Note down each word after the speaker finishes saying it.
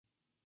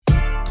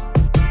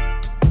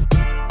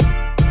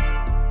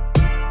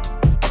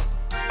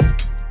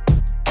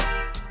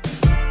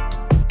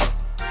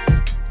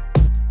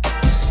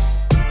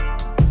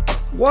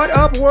What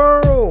up,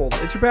 world?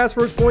 It's your past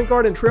first point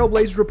guard and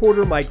Trailblazers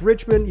reporter, Mike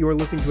Richman. You are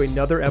listening to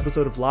another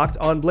episode of Locked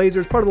On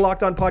Blazers, part of the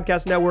Locked On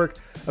Podcast Network,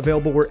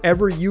 available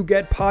wherever you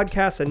get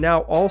podcasts and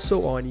now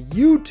also on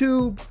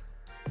YouTube.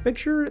 Make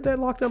sure that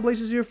Locked On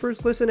Blazers is your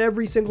first listen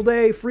every single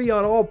day, free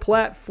on all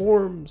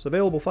platforms,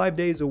 available 5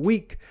 days a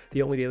week,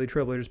 the only daily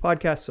Trailblazers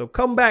podcast. So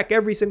come back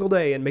every single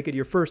day and make it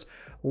your first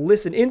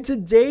listen. In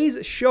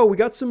today's show, we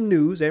got some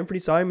news. Anthony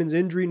Simons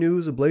injury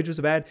news. The Blazers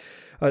have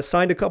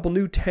signed a couple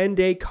new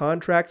 10-day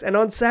contracts. And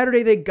on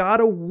Saturday, they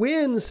got a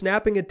win,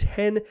 snapping a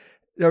 10,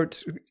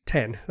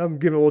 I'm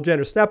giving a little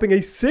generous, snapping a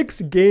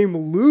 6-game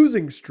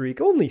losing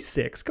streak. Only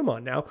 6, come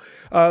on now.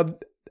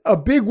 A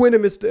big win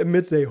amidst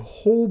a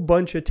whole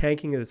bunch of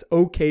tanking, and it's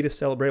okay to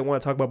celebrate. I want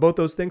to talk about both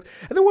those things.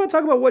 And then I want to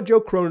talk about what Joe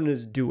Cronin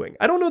is doing.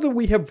 I don't know that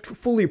we have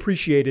fully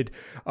appreciated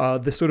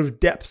the sort of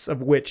depths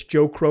of which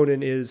Joe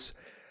Cronin is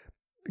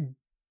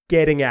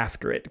getting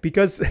after it,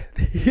 because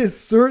he is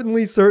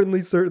certainly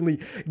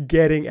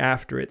getting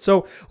after it.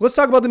 So let's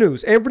talk about the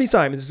news. Anthony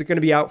Simons is going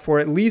to be out for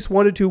at least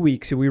 1 to 2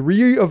 weeks. He'll be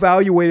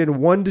reevaluated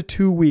 1 to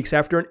 2 weeks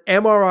after an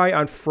MRI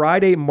on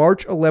Friday,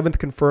 March 11th,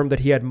 confirmed that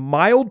he had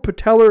mild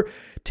patellar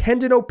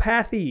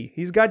tendinopathy.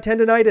 He's got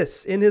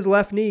tendonitis in his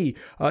left knee.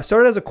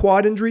 Started as a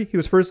quad injury. He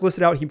was first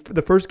listed out.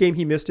 The first game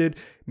he missed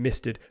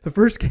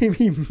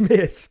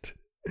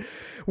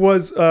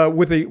was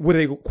with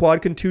a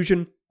quad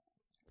contusion.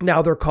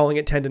 Now they're calling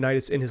it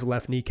tendonitis in his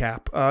left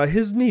kneecap.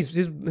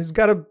 He's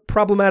got a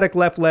problematic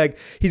left leg.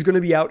 He's going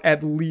to be out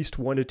at least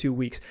 1 to 2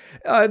 weeks.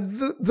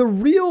 The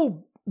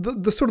real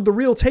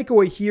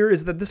takeaway here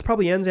is that this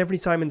probably ends Anthony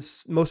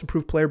Simons' most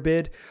improved player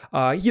bid.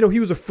 He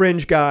was a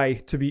fringe guy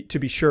to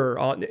be sure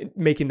on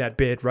making that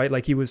bid, right?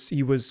 Like he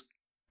was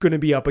going to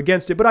be up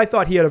against it, but I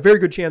thought he had a very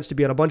good chance to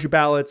be on a bunch of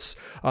ballots.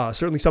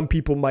 Certainly some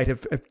people might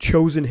have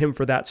chosen him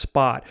for that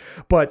spot,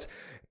 but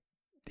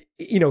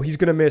he's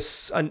going to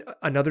miss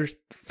another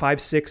 5,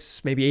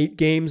 6, maybe 8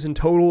 games in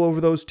total over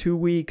those 2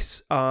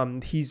 weeks.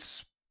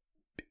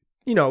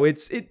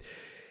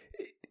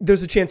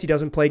 There's a chance he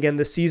doesn't play again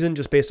this season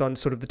just based on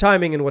sort of the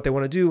timing and what they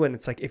want to do. And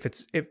it's like,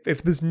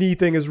 if this knee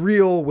thing is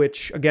real,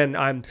 which again,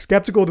 I'm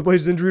skeptical of the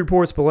Blazers injury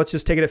reports, but let's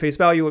just take it at face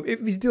value.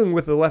 If he's dealing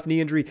with a left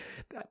knee injury,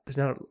 there's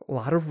not a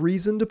lot of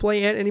reason to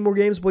play any more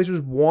games.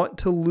 Blazers want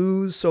to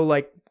lose. So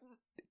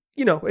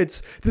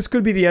this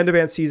could be the end of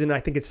Ant's season. I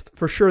think it's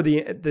for sure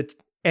the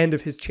end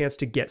of his chance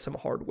to get some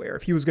hardware.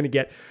 If he was going to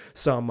get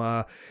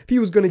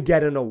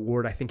an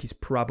award, I think he's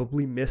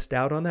probably missed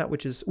out on that,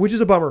 which is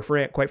a bummer for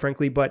Ant, quite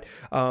frankly. But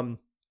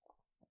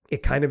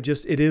it kind of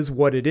it is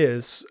what it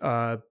is.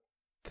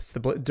 It's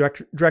the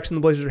direction the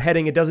Blazers are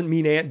heading. It doesn't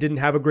mean Ant didn't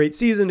have a great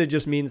season. It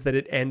just means that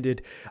it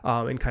ended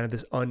in kind of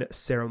this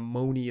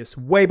unceremonious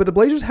way. But the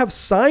Blazers have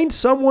signed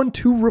someone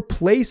to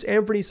replace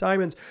Anthony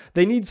Simons.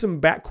 They need some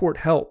backcourt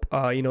help.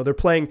 They're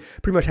playing,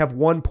 pretty much have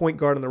one point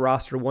guard on the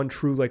roster, one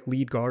true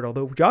lead guard,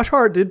 although Josh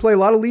Hart did play a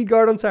lot of lead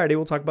guard on Saturday.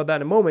 We'll talk about that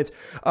in a moment.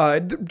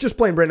 Just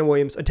playing Brandon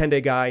Williams, a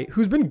 10-day guy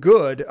who's been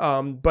good,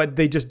 but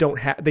they just don't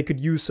have, they could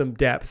use some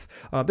depth.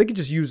 They could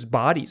just use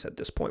bodies at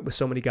this point with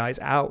so many guys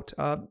out.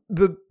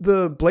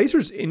 The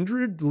Blazers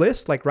injured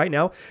list, like right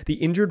now, the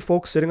injured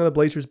folks sitting on the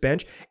Blazers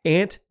bench: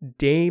 Ant,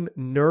 Dame,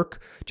 Nurk,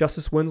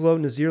 Justice Winslow,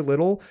 Nazir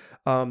Little.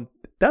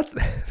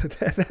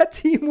 That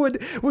team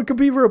would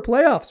compete for a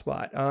playoff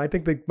spot. I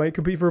think they might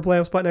compete for a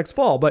playoff spot next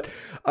fall, but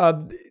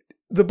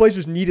the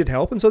Blazers needed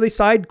help, and so they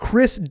signed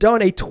Chris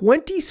Dunn, a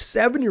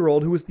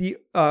 27-year-old who was the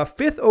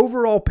 5th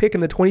overall pick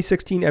in the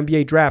 2016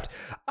 NBA draft.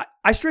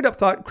 I straight up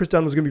thought Chris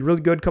Dunn was going to be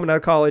really good coming out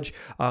of college.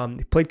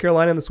 He played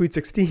Carolina in the Sweet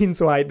 16,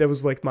 so that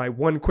was like my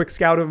one quick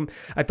scout of him.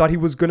 I thought he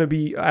was going to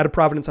be out of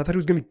Providence. I thought he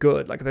was going to be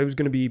good. Like I thought he was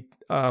going to be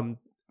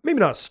maybe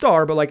not a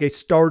star, but like a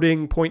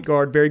starting point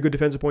guard, very good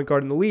defensive point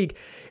guard in the league.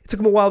 It took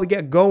him a while to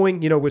get going,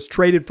 was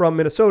traded from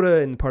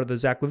Minnesota and part of the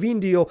Zach LaVine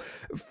deal.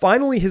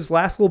 Finally, his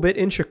last little bit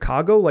in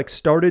Chicago,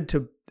 started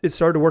to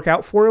work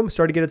out for him,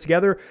 started to get it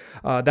together.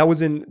 That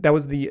was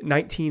the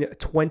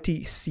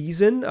 1920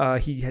 season.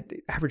 He had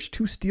averaged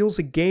 2 steals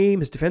a game.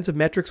 His defensive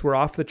metrics were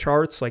off the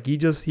charts. Like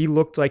he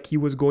looked like he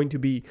was going to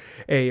be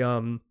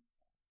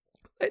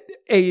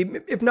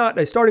if not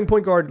a starting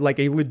point guard, like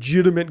a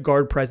legitimate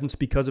guard presence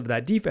because of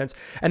that defense.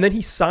 And then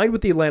he signed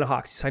with the Atlanta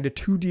Hawks. He signed a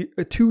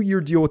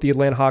 2-year deal with the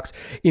Atlanta Hawks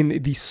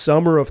in the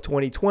summer of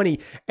 2020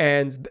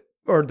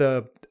 or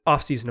the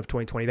offseason of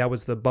 2020. That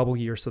was the bubble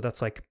year. So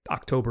that's like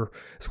October,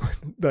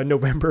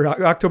 November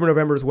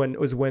is when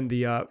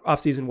the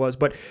offseason was.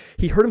 But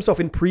he hurt himself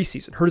in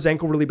preseason, hurt his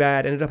ankle really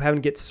bad, ended up having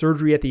to get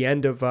surgery at the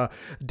end of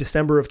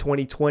December of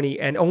 2020,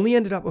 and only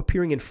ended up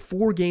appearing in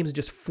 4 games and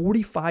just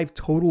 45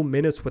 total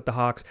minutes with the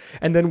Hawks.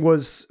 And then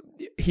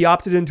he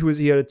had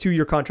a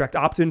 2-year contract,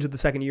 opted into the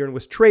second year and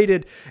was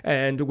traded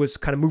and was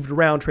kind of moved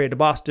around, traded to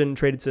Boston,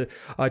 traded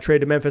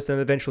to Memphis,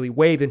 and eventually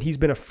waived. And he's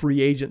been a free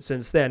agent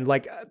since then.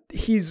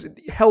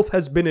 Health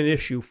has been an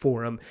issue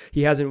for him.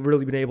 He hasn't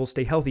really been able to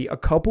stay healthy. A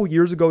couple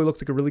years ago, he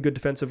looks like a really good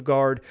defensive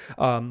guard.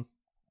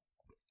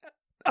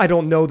 I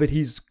don't know that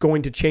he's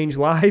going to change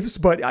lives,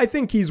 but I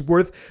think he's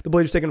worth the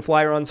Blazers taking a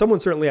flyer on. Someone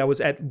certainly I was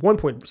at one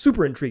point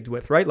super intrigued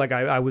with, right? Like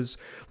I was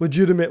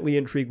legitimately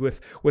intrigued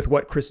with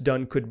what Chris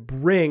Dunn could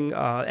bring,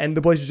 and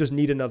the Blazers just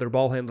need another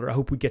ball handler. I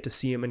hope we get to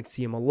see him and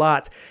see him a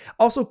lot.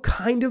 Also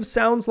kind of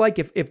sounds like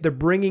if they're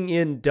bringing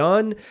in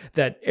Dunn,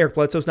 that Eric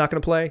Bledsoe's not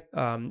going to play.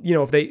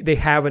 If they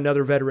have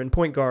another veteran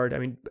point guard, I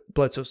mean,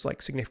 Bledsoe's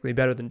like significantly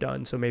better than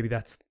Dunn, so maybe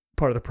that's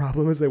part of the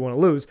problem is they want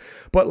to lose.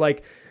 But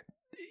like,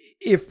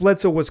 if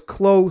Bledsoe was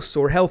close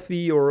or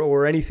healthy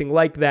or anything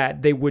like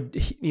that, they would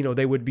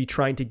be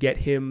trying to get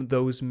him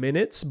those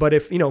minutes. But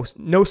if,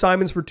 no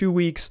Simons for 2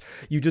 weeks,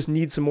 you just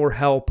need some more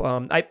help.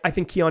 I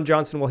think Keon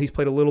Johnson, while he's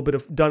done a little bit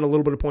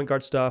of point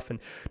guard stuff, and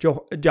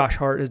Josh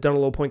Hart has done a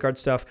little point guard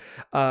stuff,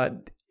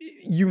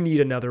 you need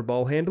another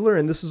ball handler.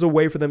 And this is a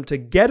way for them to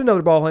get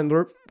another ball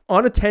handler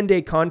on a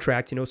 10-day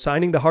contract,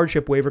 signing the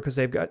hardship waiver because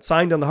they've got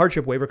signed on the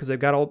hardship waiver because they've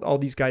got all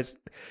these guys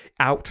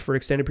out for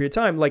extended period of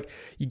time. Like,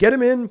 you get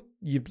him in,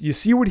 you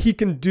see what he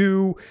can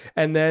do,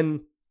 and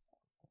then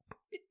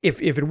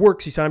if it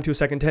works, you sign him to a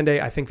second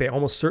 10-day. I think they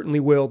almost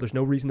certainly will. There's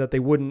no reason that they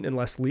wouldn't,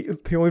 unless the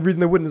only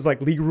reason they wouldn't is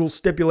like league rules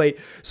stipulate.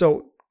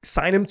 So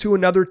sign him to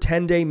another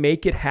 10-day,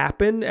 make it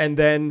happen, and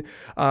then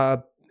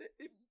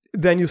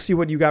you'll see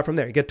what you got from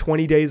there. You get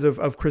 20 days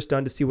of Chris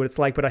Dunn to see what it's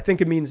like. But I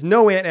think it means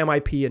no Ant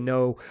MIP and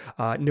no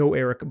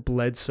Eric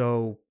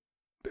Bledsoe,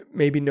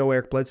 maybe no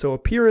Eric Bledsoe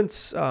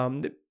appearance.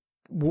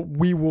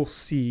 We will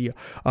see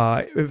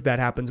if that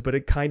happens. But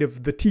it kind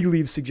of, the tea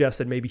leaves suggest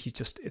that maybe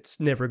it's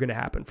never going to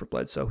happen for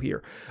Bledsoe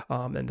here.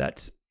 And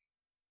that's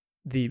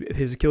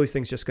his Achilles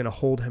thing's just going to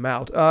hold him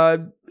out.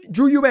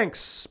 Drew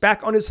Eubanks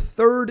back on his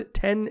third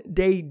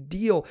 10-day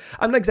deal.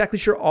 I'm not exactly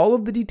sure all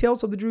of the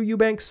details of the Drew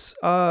Eubanks.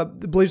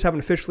 The Blazers haven't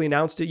officially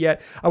announced it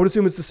yet. I would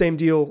assume it's the same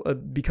deal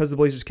because the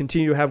Blazers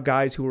continue to have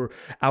guys who are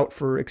out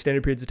for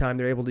extended periods of time.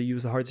 They're able to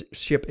use the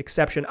hardship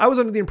exception. I was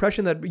under the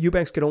impression that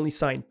Eubanks could only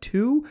sign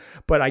 2,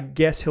 but I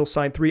guess he'll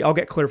sign 3. I'll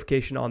get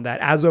clarification on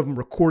that. As of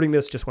recording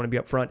this, just want to be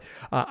upfront.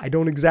 I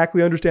don't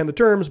exactly understand the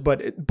terms,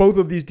 but both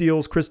of these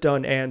deals, Chris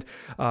Dunn and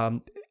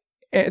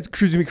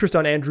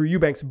Drew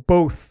Eubanks,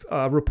 both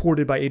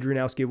reported by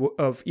Adrianowski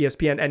of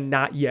ESPN and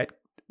not yet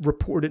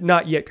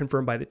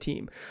confirmed by the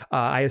team.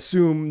 I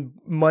assume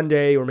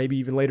Monday or maybe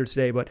even later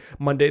today, but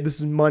this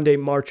is Monday,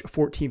 March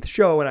 14th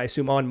show, and I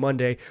assume on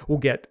Monday we'll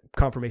get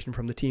confirmation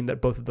from the team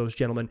that both of those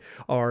gentlemen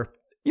are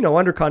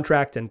under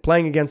contract and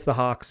playing against the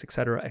Hawks, et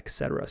cetera, et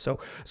cetera. So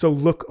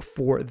look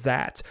for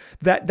that.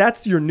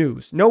 That's your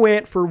news. No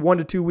Ant for 1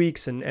 to 2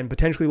 weeks and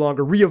potentially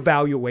longer,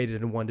 reevaluated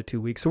in 1 to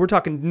 2 weeks. So we're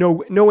talking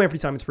no Anthony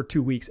Simons for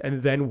 2 weeks,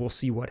 and then we'll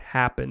see what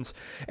happens.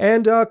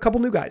 And a couple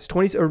new guys,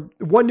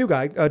 one new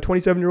guy,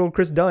 27-year-old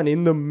Chris Dunn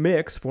in the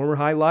mix, former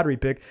high lottery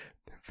pick.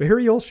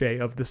 Very Olshey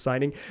of this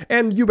signing.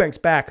 And Eubanks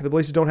back. The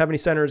Blazers don't have any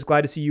centers.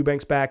 Glad to see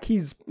Eubanks back.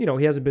 He's,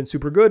 he hasn't been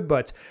super good,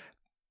 but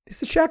he's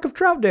the Shaq of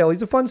Troutdale.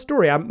 He's a fun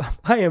story.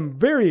 I am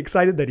very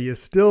excited that he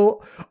is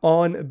still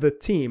on the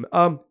team.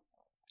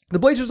 The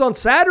Blazers on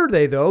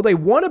Saturday, though, they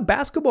won a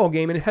basketball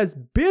game, and it has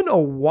been a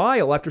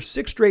while after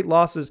 6 straight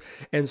losses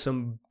and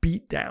some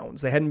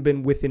beatdowns. They hadn't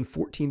been within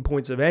 14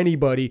 points of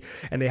anybody,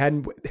 and they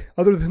hadn't,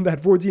 other than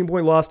that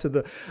 14-point loss to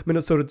the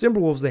Minnesota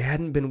Timberwolves, they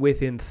hadn't been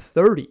within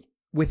 30.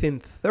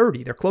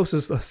 Their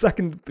closest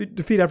second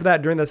defeat after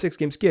that during that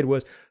 6-game skid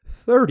was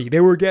 30. They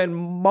were getting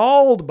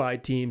mauled by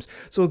teams.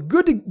 So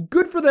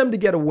good for them to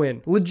get a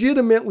win.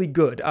 Legitimately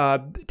good.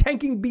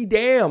 Tanking be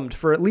damned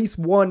for at least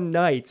one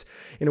night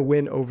in a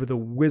win over the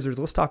Wizards.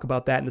 Let's talk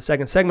about that in the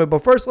second segment.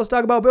 But first, let's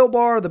talk about Built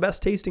Bar, the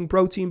best tasting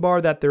protein bar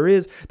that there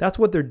is. That's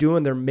what they're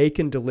doing. They're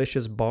making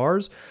delicious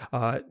bars.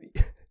 They're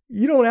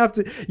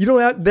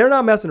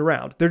not messing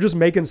around. They're just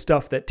making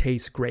stuff that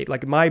tastes great.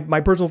 Like my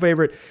personal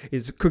favorite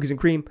is cookies and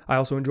cream. I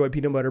also enjoy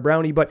peanut butter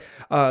brownie, but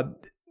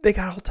they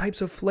got all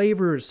types of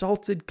flavors: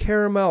 salted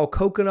caramel,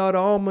 coconut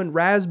almond,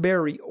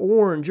 raspberry,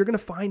 orange. You're going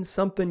to find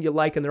something you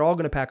like, and they're all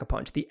going to pack a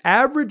punch. The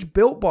average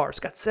Built Bar's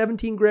got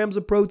 17 grams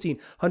of protein,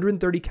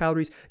 130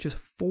 calories, just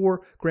 4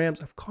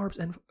 grams of carbs,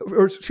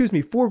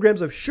 4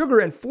 grams of sugar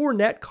and 4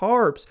 net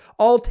carbs.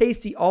 All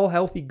tasty, all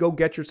healthy. Go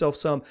get yourself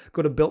some.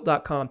 Go to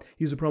Built.com.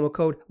 Use the promo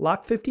code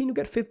LOCKED15. You'll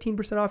get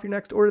 15% off your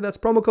next order. That's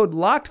promo code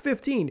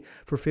LOCKED15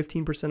 for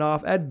 15%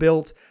 off at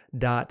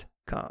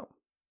Built.com.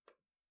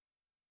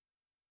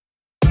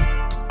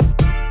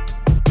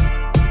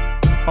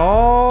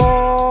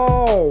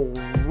 All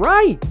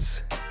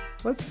right,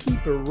 let's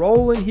keep it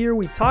rolling here.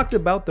 We talked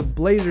about the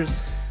Blazers.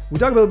 We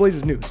talked about the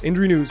Blazers news,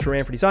 injury news for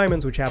Anthony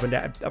Simons, which happened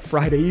at a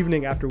Friday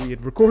evening after we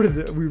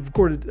recorded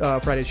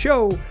Friday's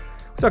show. We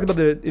talked about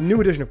the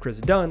new addition of Chris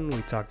Dunn.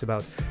 We talked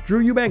about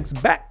Drew Eubanks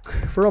back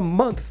for a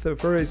month.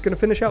 He's going to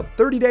finish out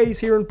 30 days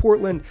here in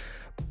Portland.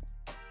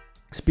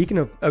 Speaking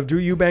of Drew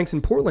Eubanks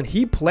in Portland,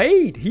 he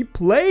played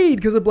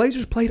because the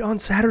Blazers played on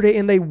Saturday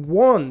and they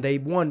won. They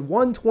won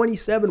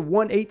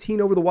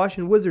 127-118 over the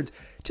Washington Wizards.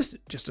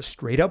 Just a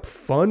straight up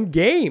fun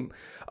game.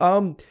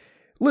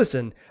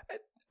 Listen,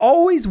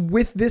 always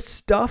with this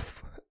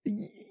stuff,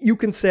 you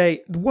can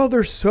say, well,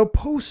 they're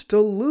supposed to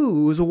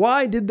lose.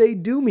 Why did they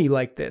do me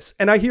like this?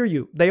 And I hear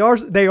you. They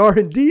are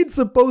indeed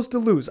supposed to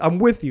lose. I'm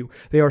with you.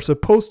 They are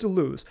supposed to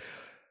lose.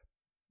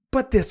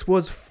 But this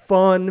was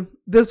fun.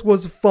 This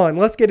was fun.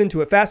 Let's get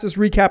into it. Fastest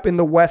recap in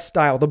the West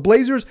style. The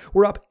Blazers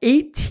were up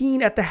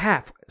 18 at the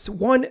half.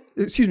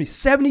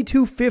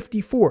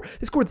 72-54.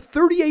 They scored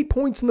 38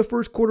 points in the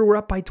first quarter. Were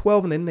up by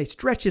 12, and then they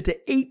stretched it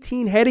to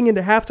 18 heading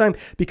into halftime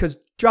because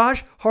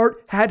Josh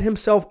Hart had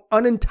himself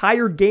an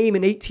entire game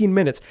in 18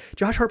 minutes.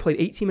 Josh Hart played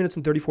 18 minutes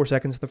and 34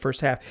 seconds in the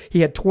first half. He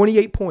had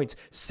 28 points,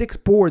 6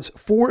 boards,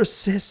 4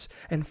 assists,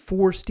 and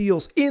 4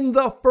 steals in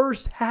the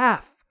first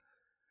half.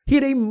 He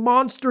had a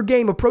monster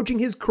game approaching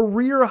his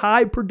career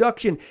high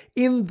production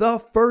in the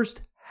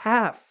first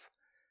half.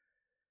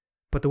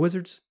 But the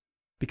Wizards,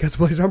 because the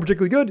Blazers aren't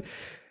particularly good,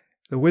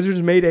 the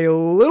Wizards made a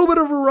little bit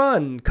of a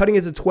run, cutting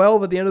it to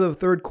 12 at the end of the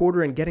third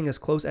quarter and getting as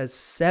close as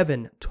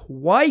 7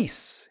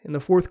 twice in the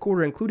fourth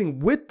quarter, including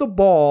with the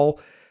ball,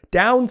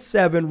 down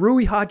 7.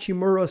 Rui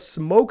Hachimura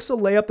smokes a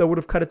layup that would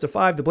have cut it to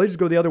 5. The Blazers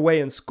go the other way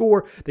and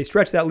score. They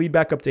stretch that lead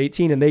back up to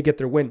 18, and they get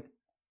their win.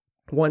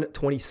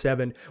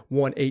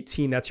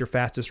 127-118. That's your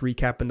fastest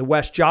recap in the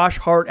West. Josh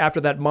Hart,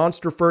 after that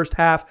monster first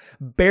half,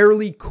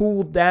 barely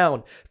cooled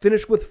down.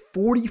 Finished with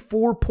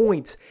 44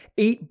 points,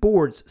 8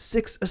 boards,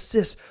 6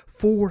 assists,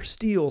 4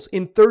 steals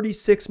in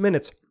 36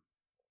 minutes.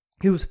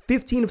 He was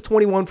 15 of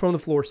 21 from the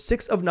floor,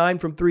 6 of 9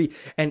 from 3,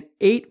 and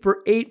 8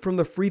 for 8 from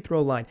the free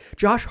throw line.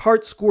 Josh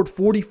Hart scored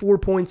 44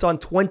 points on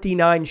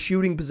 29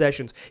 shooting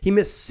possessions. He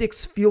missed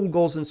 6 field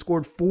goals and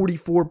scored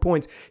 44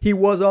 points. He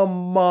was a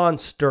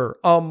monster,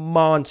 a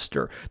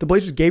monster. The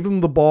Blazers gave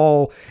him the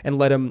ball and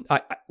let him,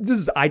 this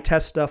is eye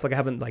test stuff, like I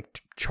haven't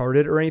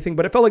charted or anything,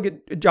 but it felt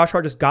like Josh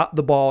Hart just got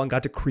the ball and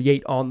got to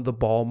create on the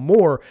ball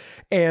more,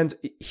 and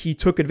he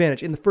took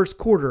advantage. In the first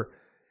quarter,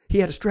 he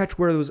had a stretch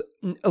where it was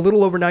a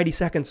little over 90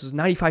 seconds. It was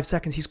 95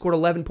 seconds. He scored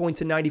 11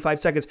 points in 95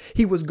 seconds.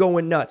 He was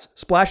going nuts.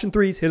 Splashing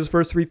threes, hit his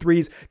first 3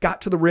 threes, got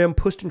to the rim,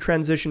 pushed in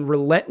transition,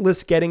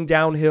 relentless getting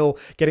downhill,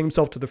 getting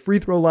himself to the free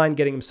throw line,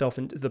 getting himself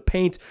into the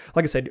paint.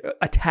 Like I said,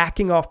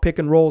 attacking off pick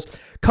and rolls.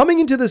 Coming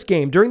into this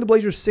game, during the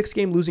Blazers'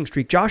 6-game losing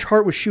streak, Josh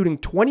Hart was shooting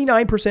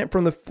 29%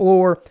 from the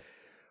floor,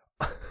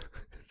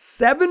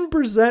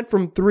 7%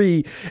 from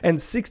 3, and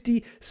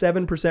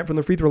 67% from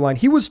the free throw line.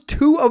 He was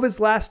 2 of his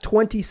last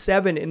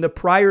 27 in the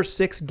prior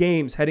 6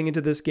 games heading into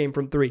this game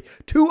from 3.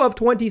 2 of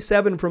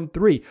 27 from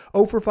 3.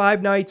 0 for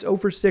 5 nights, 0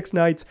 for 6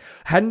 nights.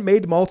 Hadn't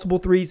made multiple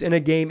threes in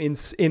a game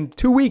in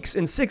 2 weeks,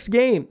 in 6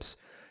 games.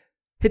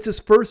 Hits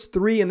his first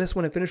 3 in this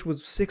one and finished with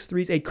 6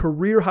 threes, a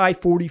career high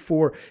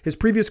 44. His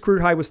previous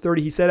career high was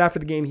 30. He said after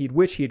the game he'd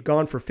wish he had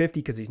gone for 50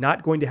 because he's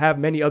not going to have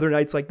many other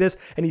nights like this.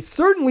 And he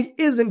certainly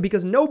isn't,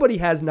 because nobody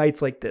has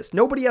nights like this.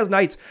 Nobody has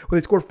nights where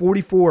they score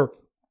 44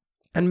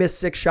 and missed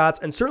 6 shots,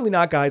 and certainly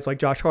not guys like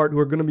Josh Hart who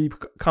are going to be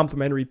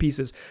complementary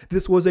pieces.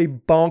 This was a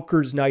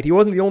bonkers night. He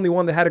wasn't the only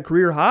one that had a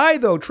career high,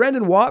 though.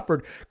 Trendon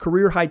Watford,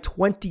 career high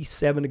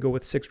 27 to go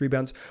with 6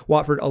 rebounds.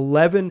 Watford,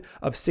 11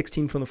 of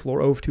 16 from the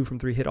floor, 0 of 2 from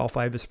 3, hit all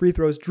 5 of his free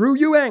throws. Drew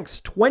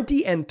Eubanks,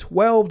 20 and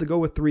 12 to go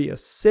with 3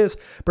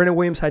 assists. Brandon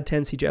Williams had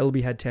 10, CJ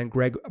Elleby had 10,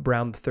 Greg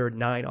Brown III,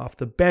 9 off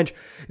the bench.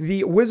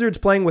 The Wizards,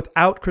 playing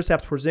without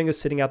Kristaps Porzingis,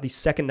 sitting out the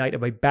second night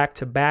of a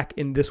back-to-back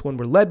in this one,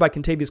 were led by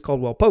Kentavious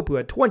Caldwell-Pope, who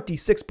had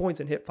 26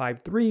 points and hit 5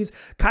 threes.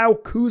 Kyle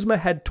Kuzma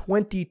had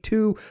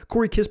 22.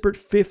 Corey Kispert,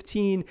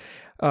 15.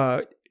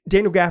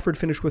 Daniel Gafford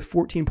finished with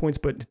 14 points,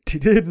 but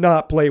did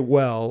not play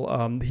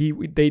well.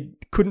 They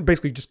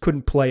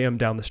couldn't play him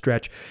down the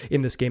stretch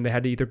in this game. They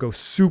had to either go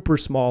super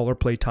small or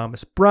play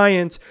Thomas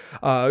Bryant.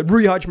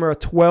 Rui Hachimura,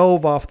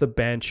 12 off the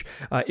bench.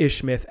 Ish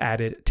Smith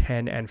added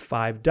 10 and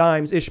 5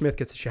 dimes. Ish Smith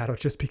gets a shout out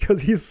just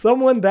because he's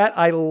someone that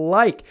I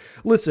like.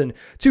 Listen,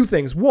 2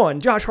 things. 1,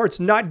 Josh Hart's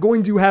not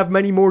going to have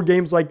many more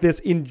games like this.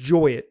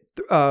 Enjoy it.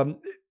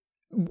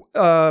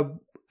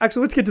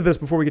 Actually, let's get to this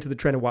before we get to the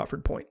Trendon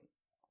Watford point.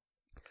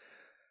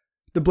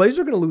 The Blazers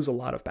are going to lose a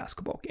lot of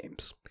basketball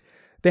games.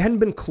 They hadn't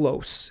been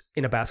close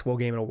in a basketball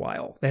game in a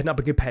while. They had not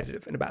been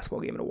competitive in a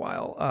basketball game in a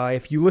while.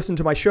 If you listened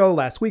to my show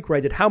last week where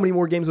I did how many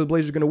more games the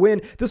Blazers are going to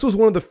win, this was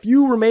one of the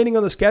few remaining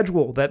on the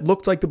schedule that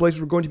looked like the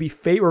Blazers were going to be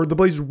the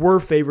Blazers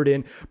were favored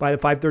in by the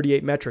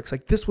 538 metrics.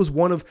 Like, this was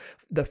one of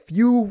the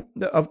few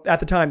at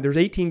the time. There's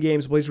 18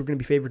 games. The Blazers were going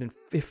to be favored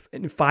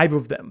in 5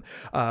 of them.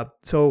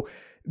 So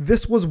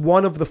this was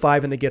one of the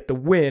 5, and they get the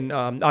win.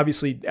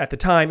 Obviously, at the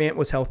time, Ant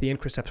was healthy and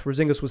Kristaps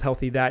Porzingis was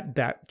healthy.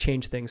 That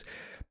changed things.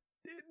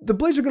 The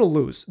Blazers are going to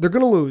lose. They're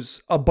going to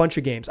lose a bunch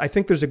of games. I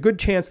think there's a good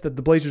chance that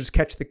the Blazers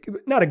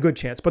not a good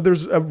chance, but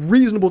there's a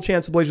reasonable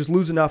chance the Blazers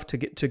lose enough to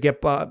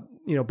get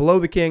below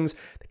the Kings.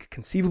 They could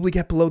conceivably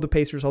get below the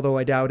Pacers, although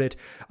I doubt it.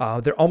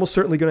 They're almost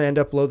certainly going to end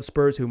up below the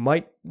Spurs, who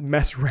might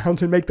mess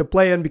around and make the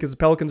play-in because the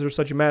Pelicans are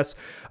such a mess.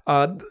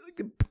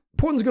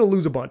 Portland's going to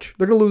lose a bunch.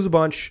 They're going to lose a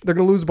bunch. They're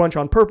going to lose a bunch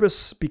on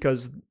purpose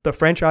because the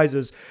franchise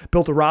has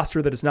built a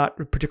roster that is not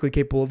particularly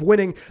capable of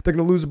winning. They're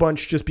going to lose a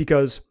bunch just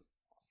because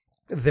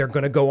they're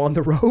going to go on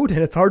the road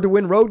and it's hard to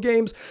win road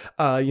games.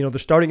 They're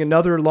starting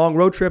another long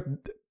road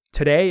trip.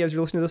 today, as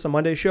you're listening to this on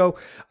Monday's show,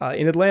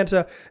 in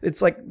Atlanta,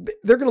 it's like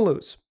they're going to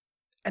lose.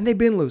 And they've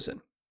been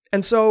losing.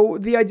 And so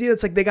the idea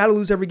it's like they got to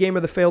lose every game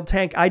of the failed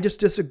tank, I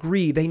just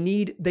disagree. They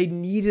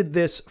needed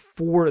this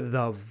for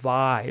the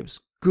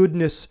vibes.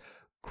 Goodness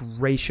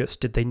gracious,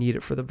 did they need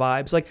it for the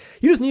vibes? Like,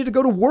 you just need to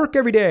go to work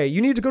every day.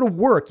 You need to go to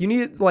work. You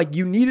need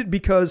it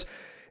because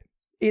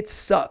it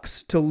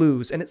sucks to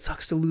lose, and it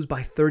sucks to lose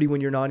by 30 when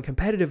you're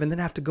non-competitive and then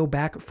have to go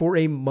back for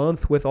a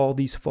month with all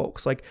these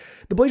folks. Like,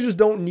 the Blazers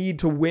don't need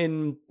to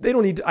win.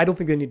 I don't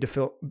think they need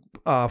to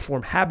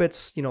form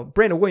habits.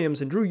 Brandon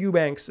Williams and Drew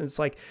Eubanks, and it's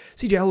like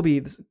CJ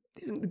Elleby,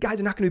 these guys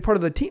are not going to be part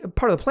of the team,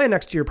 part of the plan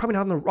next year. Probably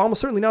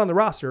almost certainly not on the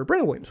roster.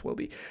 Brandon Williams will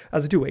be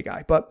as a two-way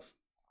guy, but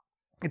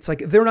it's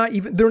like it's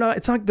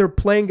not like they're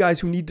playing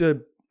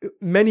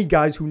many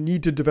guys who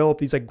need to develop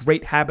these like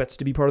great habits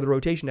to be part of the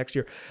rotation next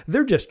year.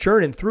 They're just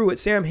churning through it,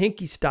 Sam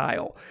Hinkie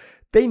style.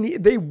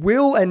 They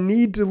will and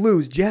need to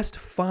lose just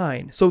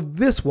fine. So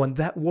this one,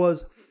 that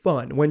was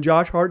fun when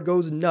Josh Hart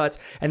goes nuts,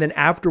 and then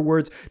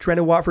afterwards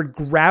Trendon Watford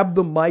grabbed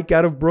the mic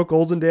out of Brooke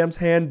Olzendam's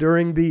hand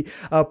during the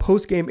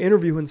post-game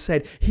interview and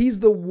said, "He's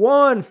the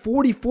one,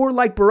 44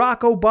 like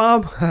Barack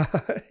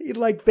Obama."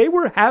 Like, they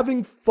were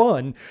having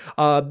fun.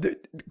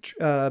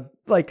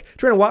 Like,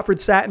 Trendon Watford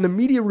sat in the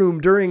media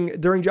room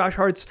during Josh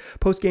Hart's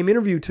post-game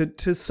interview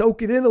to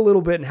soak it in a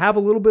little bit and have a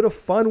little bit of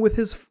fun with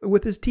his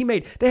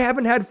teammate. They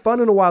haven't had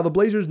fun in a while. The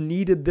Blazers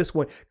needed this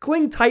one.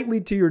 Cling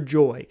tightly to your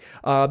joy.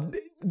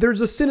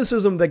 There's a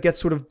cynicism that gets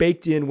sort of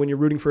baked in when you're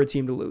rooting for a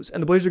team to lose,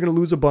 and the Blazers are going to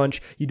lose a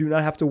bunch. You do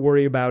not have to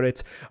worry about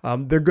it.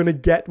 They're going to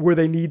get where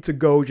they need to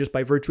go just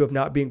by virtue of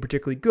not being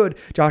particularly good.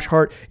 Josh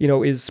Hart,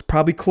 is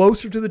probably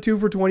closer to the 2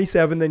 for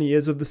 27 than he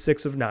is of the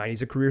 6 of 9.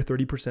 He's a career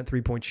 30%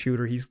 three-point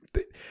shooter.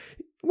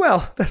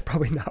 Well, that's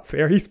probably not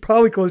fair. He's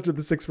probably closer to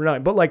the 6 for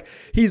 9, but like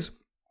he's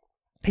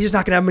just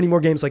not going to have many more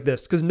games like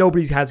this because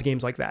nobody has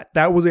games like that.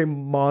 That was a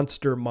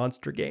monster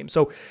game.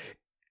 So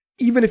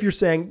even if you're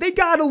saying they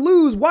got to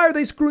lose, why are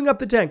they screwing up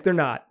the tank? They're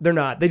not.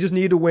 They just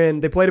need to win.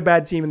 They played a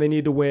bad team and they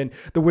need to win.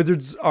 The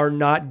Wizards are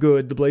not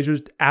good. The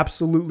Blazers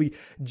absolutely,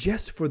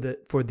 just for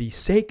the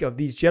sake of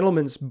these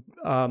gentlemen's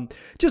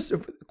just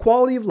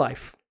quality of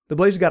life. The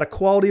Blazers got a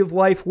quality of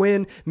life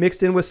win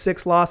mixed in with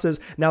 6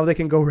 losses. Now they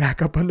can go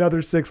rack up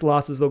another 6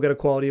 losses. They'll get a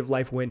quality of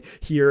life win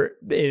here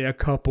in a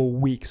couple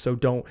weeks. So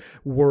don't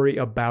worry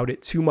about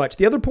it too much.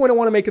 The other point I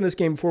want to make in this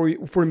game before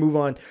we move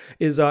on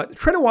is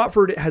Trendon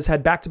Watford has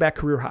had back-to-back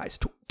career highs.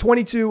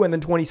 22 and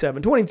then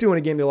 27. 22 in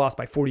a game they lost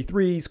by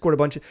 43. Scored a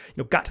bunch of,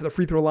 got to the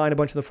free throw line a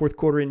bunch in the fourth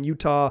quarter in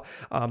Utah.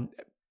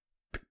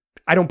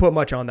 I don't put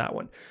much on that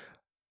one.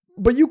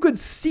 But you could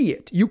see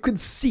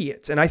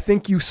it. And I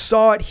think you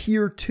saw it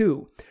here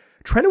too.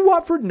 Trendon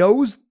Watford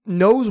knows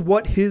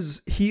what he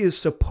is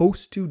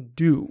supposed to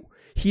do.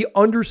 He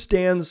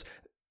understands,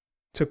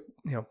 to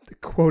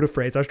quote a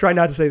phrase, I was trying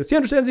not to say this, he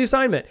understands the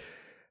assignment.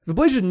 The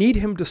Blazers need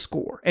him to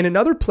score. And in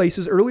other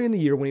places early in the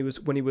year when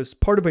he was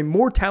part of a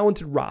more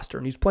talented roster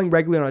and he's playing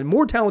regularly on a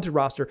more talented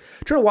roster,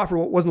 Trendon Watford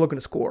wasn't looking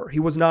to score. He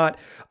was not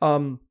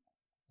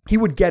he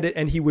would get it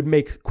and he would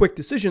make quick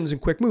decisions and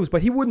quick moves,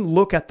 but he wouldn't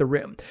look at the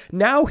rim.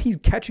 Now he's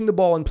catching the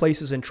ball in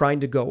places and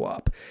trying to go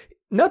up.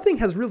 Nothing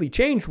has really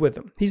changed with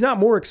him. He's not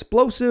more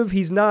explosive.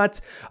 He's not,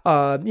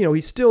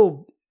 he's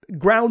still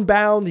ground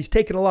bound. He's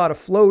taking a lot of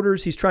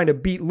floaters. He's trying to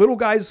beat little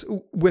guys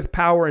with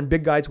power and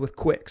big guys with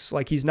quicks.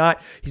 Like he's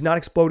not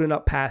exploding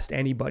up past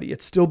anybody.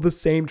 It's still the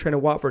same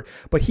Trendon Watford,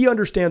 but he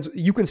understands,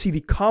 you can see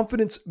the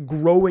confidence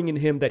growing in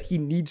him that he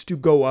needs to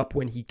go up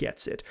when he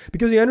gets it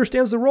because he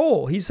understands the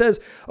role. He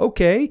says,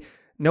 okay,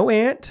 no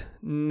Ant,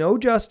 no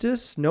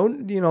Justice, no,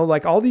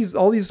 like all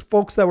these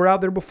folks that were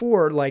out there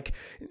before, like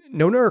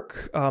no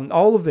Nurk,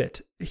 all of it.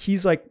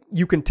 He's like,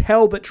 you can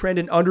tell that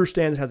Trendon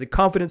understands and has the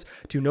confidence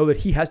to know that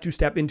he has to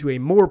step into a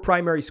more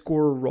primary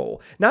scorer role.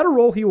 Not a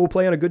role he will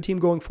play on a good team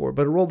going forward,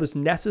 but a role that's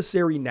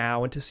necessary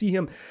now. And to see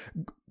him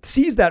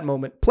seize that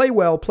moment, play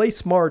well, play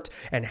smart,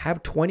 and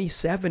have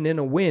 27 in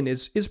a win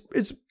is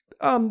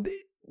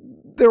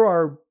there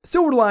are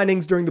silver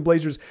linings during the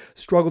Blazers'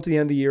 struggle to the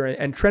end of the year,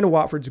 and Trendon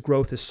Watford's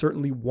growth is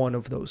certainly one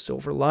of those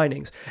silver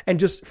linings. And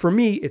just for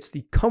me, it's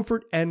the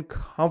comfort and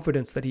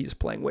confidence that he's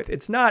playing with.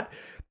 It's not,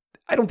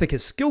 I don't think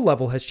his skill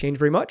level has changed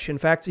very much. In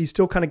fact, he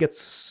still kind of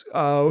gets,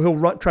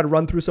 he'll try to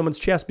run through someone's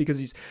chest because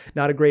he's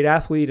not a great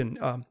athlete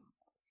and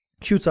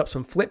shoots up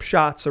some flip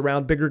shots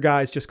around bigger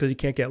guys just because he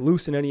can't get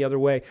loose in any other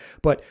way.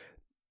 But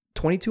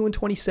 22 and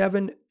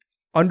 27,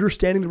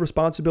 understanding the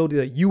responsibility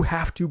that you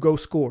have to go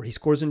score. He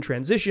scores in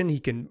transition. He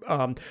can,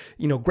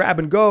 grab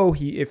and go.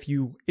 If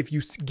you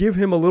give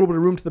him a little bit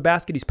of room to the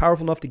basket, he's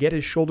powerful enough to get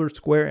his shoulder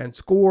square and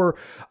score.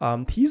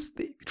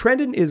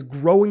 Trendon is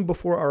growing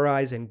before our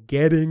eyes and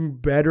getting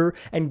better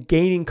and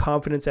gaining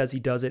confidence as he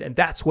does it. And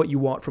that's what you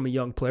want from a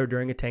young player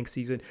during a tank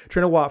season.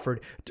 Trendon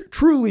Watford,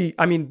 truly,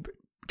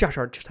 Josh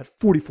Hart just had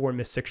 44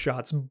 missed 6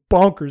 shots,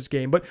 bonkers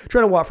game. But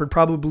Trent Watford,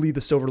 probably the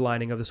silver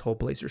lining of this whole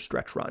Blazers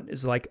stretch run,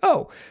 is like,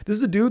 oh, this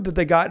is a dude that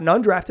they got, an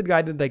undrafted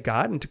guy that they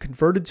got, and to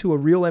convert it to a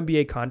real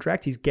NBA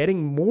contract. He's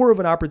getting more of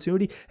an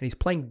opportunity, and he's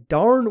playing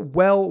darn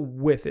well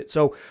with it.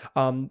 So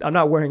I'm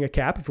not wearing a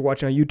cap if you're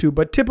watching on YouTube,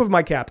 but tip of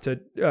my cap to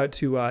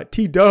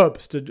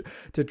T-Dubs,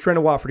 to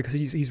Trent Watford, because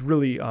he's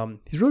really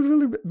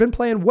been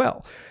playing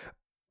well.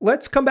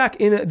 Let's come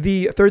back in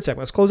the third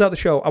segment. Let's close out the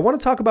show. I want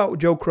to talk about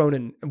Joe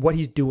Cronin and what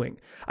he's doing.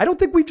 I don't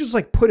think we've just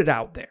put it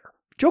out there.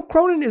 Joe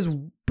Cronin has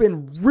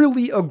been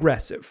really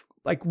aggressive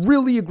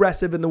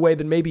in the way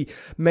that maybe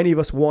many of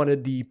us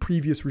wanted the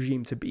previous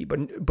regime to be.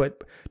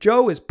 But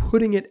Joe is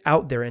putting it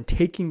out there and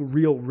taking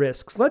real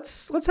risks.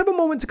 Let's have a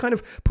moment to kind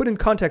of put in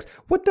context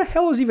what the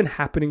hell is even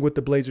happening with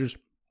the Blazers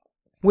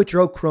with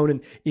Joe Cronin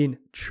in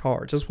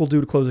charge. That's what we'll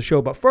do to close the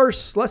show. But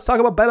first, let's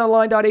talk about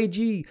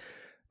betonline.ag.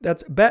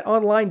 That's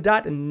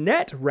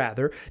betonline.net,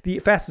 rather, the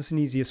fastest and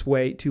easiest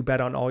way to bet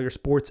on all your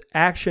sports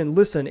action.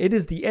 Listen, it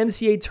is the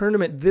NCAA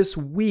tournament this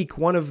week,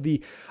 one of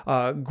the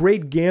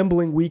great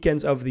gambling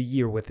weekends of the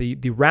year, with the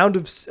round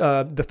of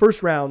the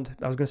first round.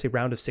 I was going to say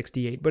round of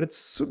 68, but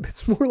it's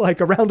more like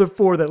a round of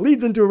 4 that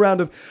leads into a round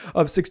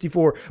of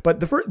 64. But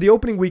the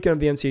opening weekend of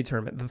the NCAA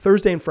tournament, the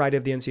Thursday and Friday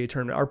of the NCAA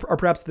tournament, are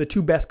perhaps the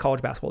 2 best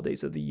college basketball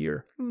days of the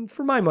year.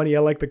 For my money, I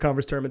like the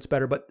conference tournaments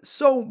better, but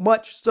so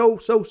much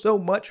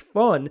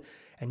fun.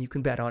 And you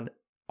can bet on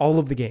all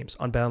of the games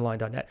on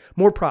betonline.net.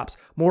 More props,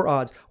 more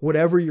odds,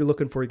 whatever you're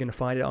looking for, you're going to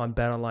find it on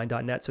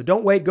betonline.net. So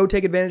don't wait. Go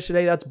take advantage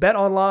today. That's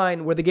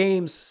BetOnline, where the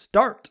games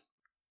start.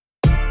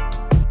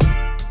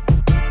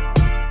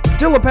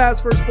 Still a pass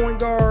first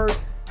point guard.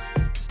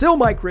 Still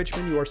Mike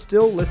Richman. You are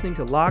still listening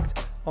to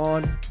Locked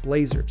on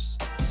Blazers.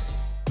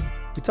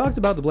 We talked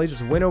about the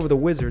Blazers' win over the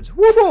Wizards.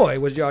 Woo boy,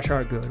 was Josh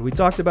Hart good. We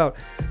talked about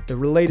the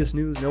latest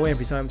news. No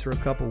Anthony Simons for a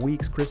couple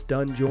weeks. Chris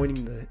Dunn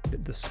joining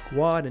the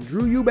squad. And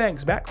Drew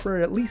Eubanks back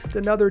for at least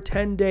another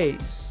 10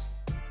 days.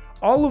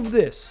 All of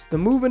this, the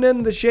moving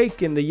in, the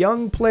shaking, the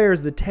young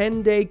players, the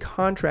 10-day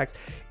contracts,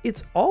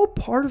 it's all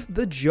part of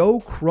the Joe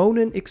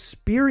Cronin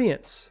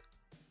experience.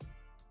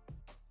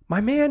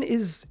 My man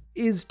is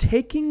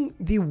taking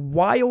the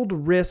wild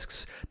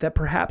risks that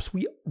perhaps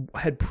we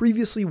had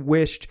previously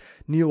wished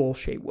Neil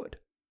Olshey would.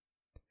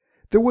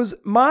 There was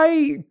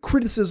my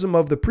criticism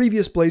of the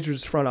previous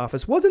Blazers front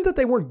office wasn't that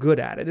they weren't good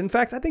at it. In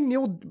fact, I think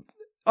Neil,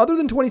 other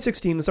than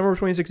 2016, the summer of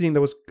 2016,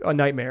 that was a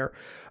nightmare.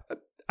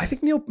 I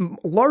think Neil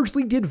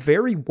largely did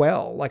very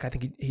well. I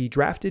think he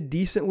drafted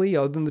decently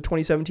other than the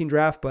 2017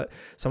 draft, but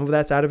some of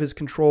that's out of his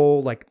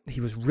control. He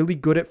was really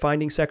good at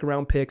finding second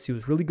round picks. He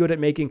was really good at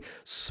making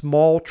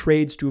small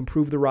trades to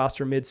improve the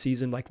roster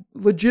midseason,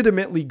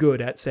 legitimately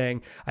good at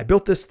saying, I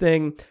built this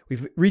thing.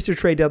 We've reached a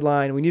trade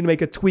deadline. We need to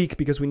make a tweak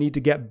because we need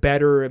to get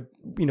better.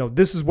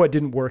 This is what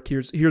didn't work.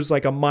 Here's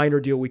a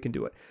minor deal. We can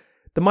do it.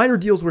 The minor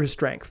deals were his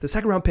strength. The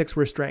second round picks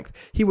were his strength.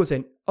 He was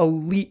an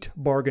elite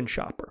bargain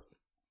shopper.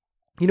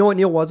 You know what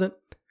Neil wasn't?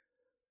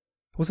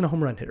 He wasn't a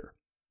home run hitter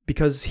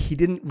because he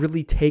didn't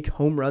really take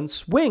home run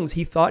swings.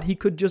 He thought he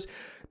could just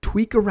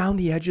tweak around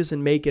the edges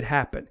and make it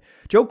happen.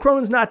 Joe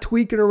Cronin's not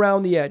tweaking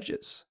around the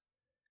edges.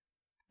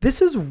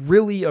 This is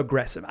really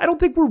aggressive. I don't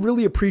think we're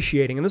really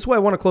appreciating, and this is why I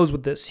want to close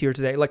with this here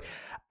today.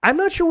 I'm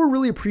not sure we're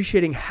really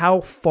appreciating how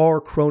far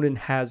Cronin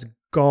has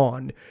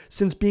gone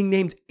since being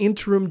named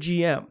interim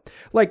GM.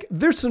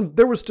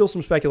 There was still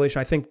some speculation.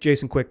 I think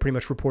Jason Quick pretty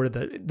much reported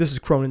that this is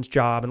Cronin's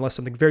job. Unless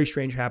something very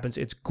strange happens,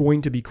 it's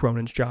going to be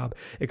Cronin's job,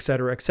 et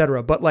cetera, et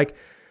cetera. But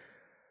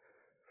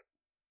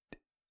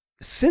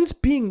since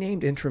being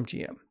named interim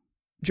GM,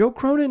 Joe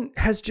Cronin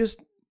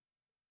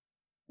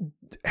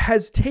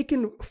has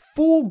taken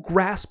full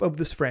grasp of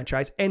this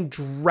franchise and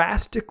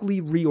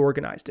drastically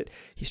reorganized it.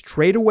 He's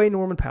traded away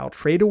Norman Powell,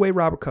 traded away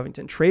Robert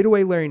Covington, traded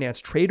away Larry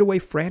Nance, traded away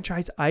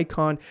franchise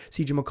icon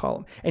CJ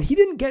McCollum. And he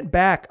didn't get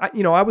back.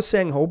 I was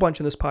saying a whole bunch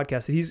in this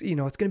podcast that he's, it's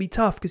going to be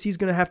tough because he's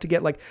going to have to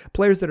get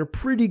players that are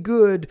pretty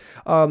good,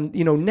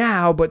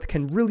 now, but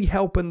can really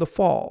help in the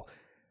fall.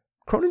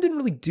 Cronin didn't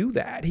really do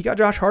that. He got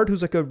Josh Hart,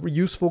 who's a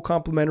useful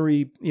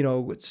complementary,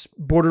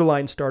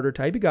 borderline starter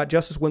type. He got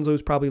Justice Winslow,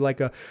 who's probably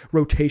a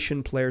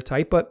rotation player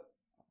type. But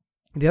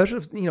the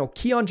other,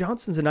 Keon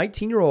Johnson's a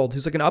 19-year-old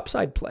who's an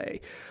upside play.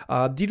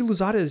 Didi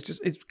Louzada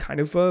is kind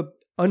of a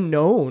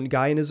unknown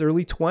guy in his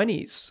early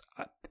 20s.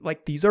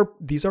 These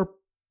are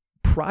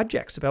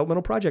projects,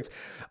 developmental projects.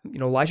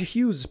 Elijah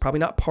Hughes is probably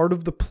not part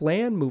of the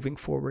plan moving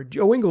forward.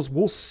 Joe Ingles,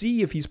 we'll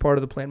see if he's part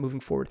of the plan moving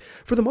forward.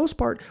 For the most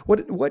part,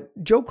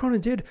 what Joe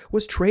Cronin did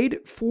was trade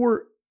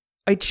for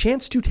a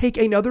chance to take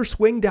another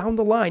swing down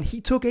the line. He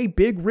took a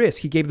big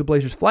risk. He gave the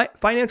Blazers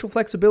financial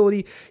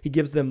flexibility. He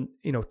gives them,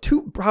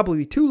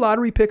 probably two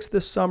lottery picks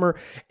this summer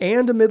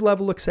and a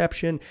mid-level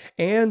exception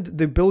and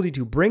the ability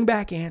to bring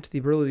back Ant, the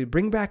ability to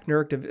bring back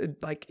Nurk.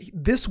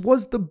 This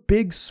was the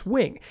big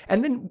swing.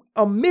 And then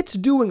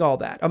amidst doing all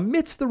that,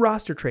 amidst the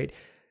roster trade,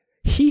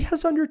 he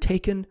has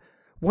undertaken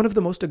one of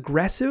the most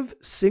aggressive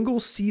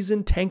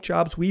single-season tank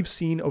jobs we've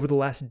seen over the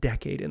last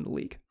decade in the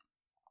league.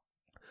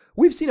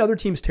 we've seen other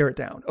teams tear it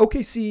down.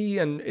 OKC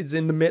and is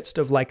in the midst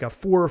of like a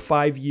 4 or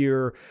 5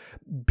 year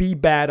be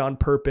bad on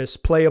purpose,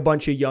 play a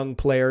bunch of young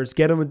players,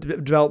 get them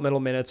developmental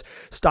minutes,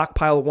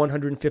 stockpile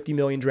 150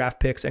 million draft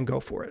picks and go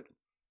for it.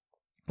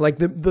 Like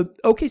the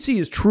OKC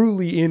is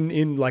truly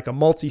in like a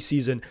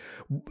multi-season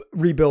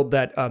rebuild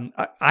that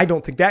I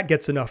don't think that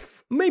gets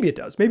enough. Maybe it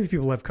does. Maybe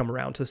people have come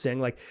around to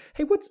saying like,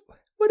 hey,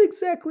 what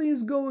exactly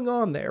is going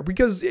on there?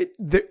 Because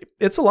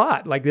it's a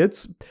lot. Like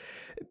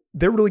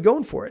they're really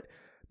going for it.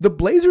 The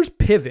Blazers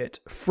pivot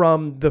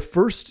from the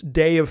first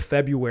day of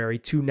February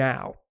to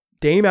now.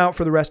 Dame out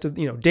for the rest of,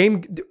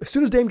 Dame, as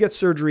soon as Dame gets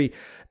surgery,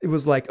 it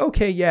was like,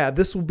 okay, yeah,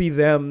 this will be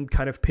them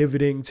kind of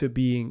pivoting to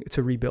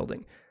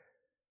rebuilding.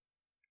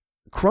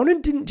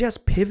 Cronin didn't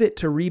just pivot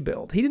to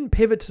rebuild. He didn't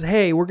pivot to,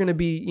 hey, we're going to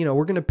be,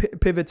 we're going to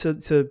pivot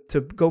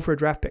to go for a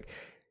draft pick.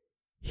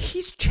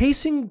 He's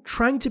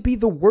trying to be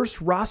the worst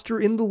roster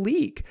in the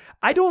league.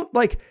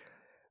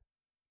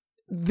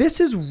 This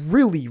is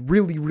really,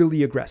 really,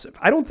 really aggressive.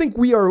 I don't think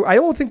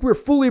we're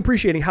fully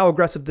appreciating how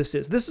aggressive this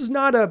is.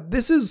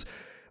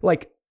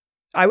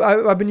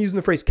 I've been using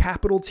the phrase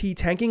capital T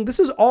tanking. This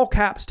is all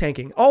caps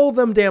tanking. All of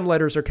them damn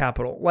letters are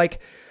capital.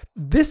 Like,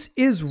 this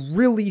is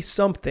really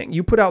something.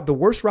 You put out the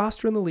worst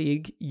roster in the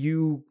league.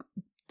 I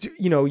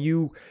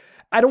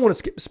don't want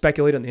to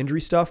speculate on the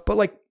injury stuff, but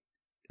like,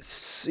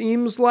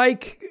 seems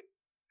like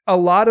a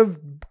lot of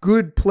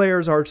good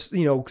players are,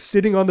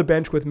 sitting on the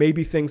bench with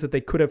maybe things that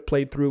they could have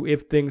played through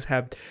if things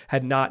had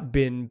not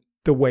been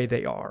the way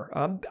they are.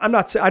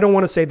 I don't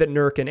want to say that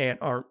Nurk and Ant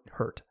aren't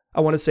hurt.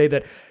 I want to say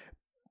that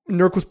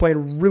Nurk was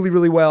playing really,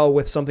 really well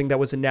with something that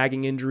was a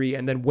nagging injury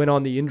and then went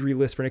on the injury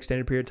list for an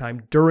extended period of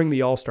time during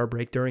the All-Star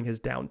break, during his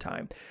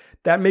downtime.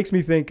 That makes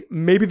me think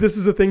maybe this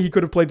is a thing he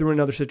could have played through in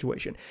another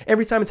situation.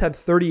 Every time it's had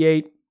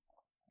 38,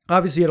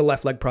 obviously he had a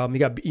left leg problem. He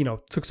got,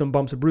 took some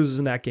bumps and bruises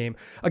in that game.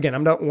 Again,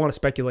 I don't want to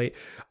speculate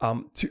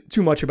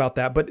too much about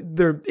that, but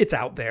it's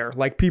out there.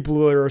 Like,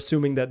 people are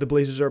assuming that the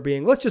Blazers are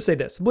being, let's just say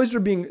this, the Blazers are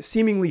being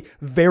seemingly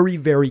very,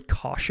 very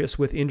cautious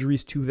with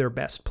injuries to their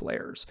best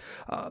players.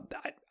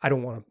 I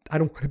don't want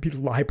to be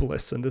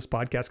libelous in this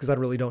podcast because I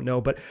really don't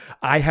know, but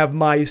I have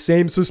my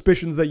same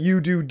suspicions that you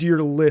do,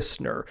 dear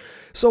listener.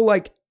 So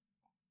like,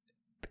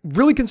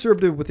 really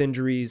conservative with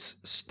injuries,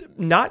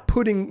 not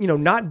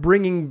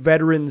bringing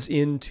veterans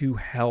in to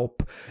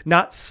help,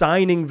 not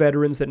signing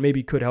veterans that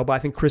maybe could help. I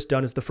think Chris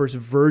Dunn is the first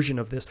version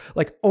of this,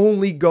 like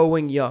only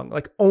going young,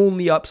 like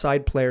only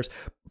upside players,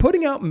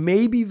 putting out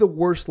maybe the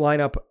worst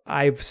lineup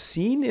I've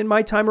seen in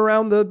my time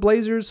around the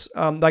Blazers,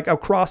 like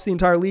across the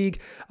entire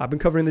league. I've been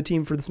covering the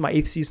team this is my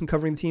 8th season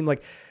covering the team.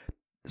 Like,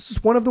 this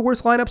is one of the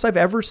worst lineups I've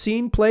ever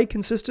seen play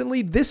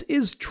consistently. This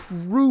is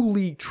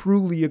truly,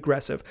 truly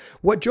aggressive.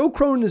 What Joe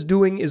Cronin is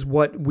doing is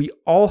what we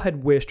all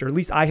had wished, or at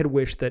least I had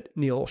wished that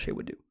Neil Olshey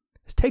would do,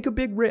 is take a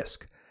big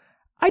risk.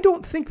 I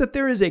don't think that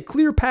there is a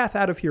clear path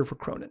out of here for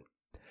Cronin.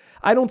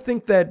 I don't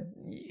think that,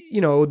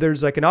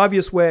 there's like an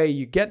obvious way.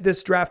 You get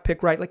this draft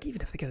pick right. Like,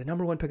 even if they get the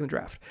number 1 pick in the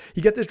draft,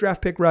 you get this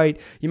draft pick right.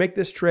 You make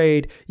this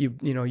trade.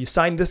 You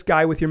sign this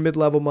guy with your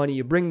mid-level money.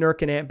 You bring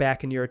Nurk and Ant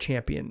back and you're a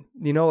champion,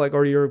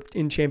 or you're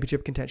in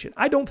championship contention.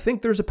 I don't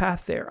think there's a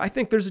path there. I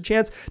think there's a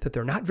chance that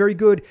they're not very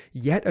good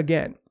yet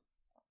again.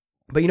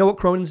 But you know what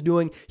Cronin's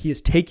doing? He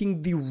is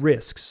taking the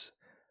risks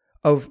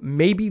of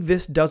maybe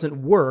this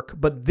doesn't work,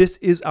 but this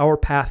is our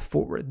path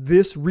forward.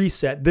 This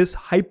reset, this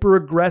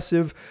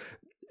hyper-aggressive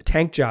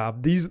tank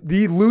job,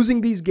 the losing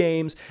these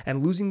games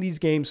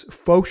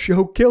faux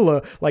show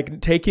killer,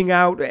 like taking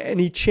out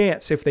any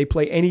chance if they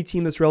play any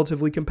team that's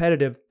relatively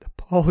competitive.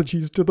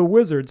 Apologies to the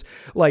Wizards,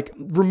 like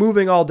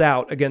removing all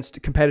doubt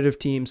against competitive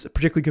teams,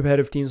 particularly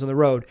competitive teams on the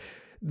road.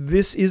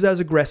 This is as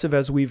aggressive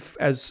as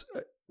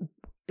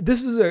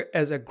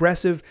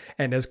aggressive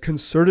and as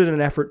concerted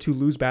an effort to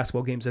lose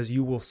basketball games as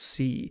you will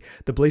see.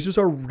 The Blazers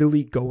are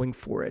really going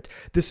for it.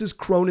 This is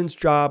Cronin's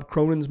job,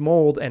 Cronin's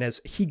mold, and as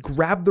he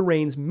grabbed the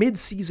reins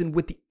mid-season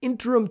with the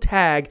interim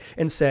tag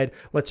and said,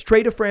 let's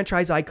trade a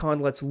franchise icon,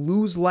 let's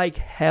lose like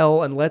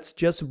hell, and let's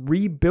just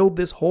rebuild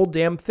this whole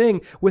damn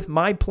thing with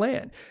my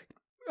plan.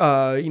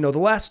 The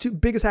last 2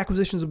 biggest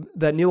acquisitions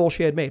that Neil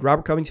Olshey had made,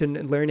 Robert Covington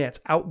and Larry Nance,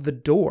 out the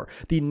door.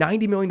 The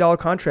 $90 million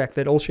contract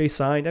that Olshey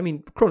signed, I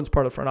mean, Cronin's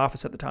part of the front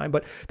office at the time,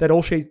 but that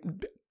Olshey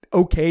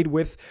okayed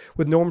with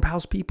Norman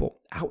Powell's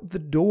people, out the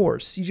door.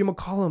 CJ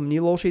McCollum,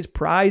 Neil Olshey's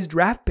prize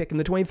draft pick in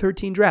the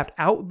 2013 draft,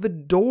 out the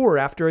door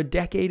after a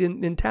decade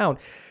in town.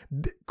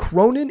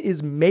 Cronin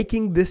is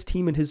making this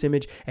team in his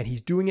image, and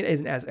he's doing it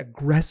in as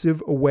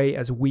aggressive a way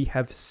as we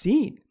have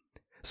seen.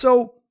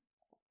 So,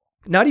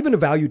 not even a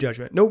value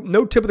judgment.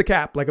 No tip of the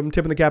cap. Like I'm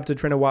tipping the cap to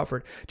Trent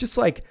Watford. Just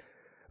like,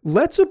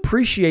 let's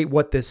appreciate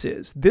what this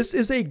is. This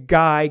is a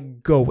guy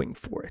going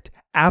for it.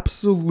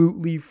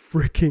 Absolutely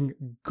freaking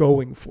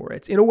going for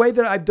it. In a way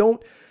that I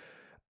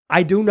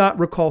do not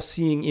recall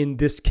seeing in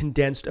this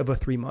condensed of a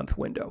 3-month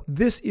window.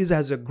 This is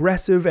as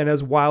aggressive and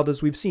as wild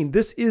as we've seen.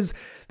 This is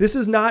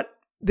not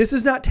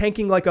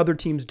tanking like other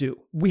teams do.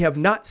 We have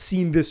not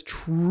seen this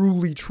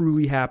truly,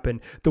 truly happen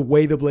the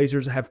way the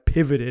Blazers have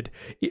pivoted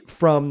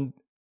from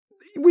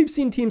we've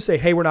seen teams say,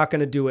 hey, we're not going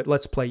to do it.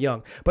 Let's play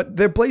young. But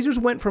the Blazers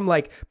went from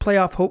like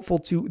playoff hopeful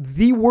to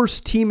the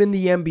worst team in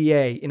the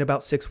NBA in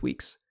about 6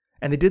 weeks.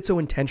 And they did so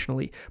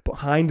intentionally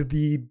behind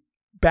the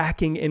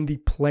backing and the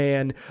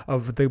plan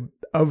of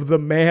the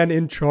man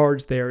in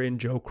charge there in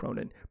Joe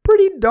Cronin.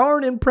 Pretty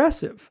darn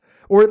impressive,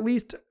 or at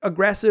least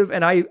aggressive.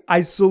 And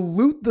I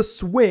salute the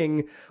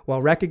swing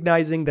while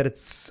recognizing that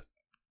it's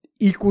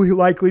equally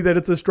likely that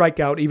it's a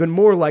strikeout, even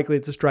more likely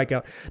it's a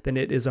strikeout than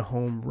it is a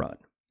home run.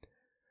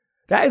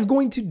 That is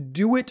going to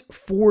do it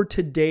for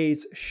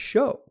today's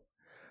show.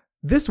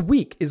 This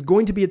week is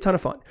going to be a ton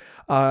of fun.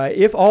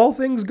 If all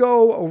things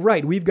go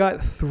right, we've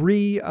got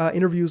 3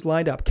 interviews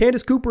lined up.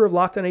 Candace Cooper of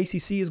Locked On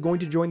ACC is going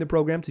to join the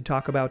program to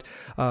talk about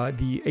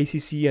the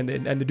ACC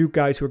and the Duke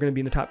guys who are going to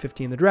be in the top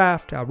 50 in the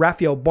draft.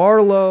 Raphael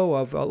Barlow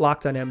of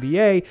Locked On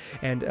NBA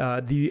and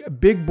the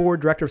Big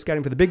Board, director of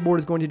scouting for the Big Board,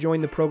 is going to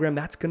join the program.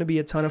 That's going to be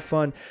a ton of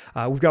fun.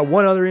 We've got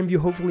one other interview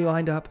hopefully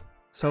lined up.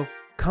 So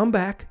come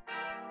back,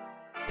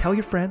 tell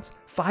your friends,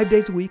 5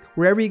 days a week,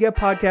 wherever you get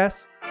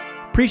podcasts.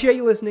 Appreciate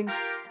you listening.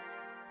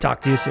 Talk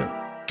to you soon.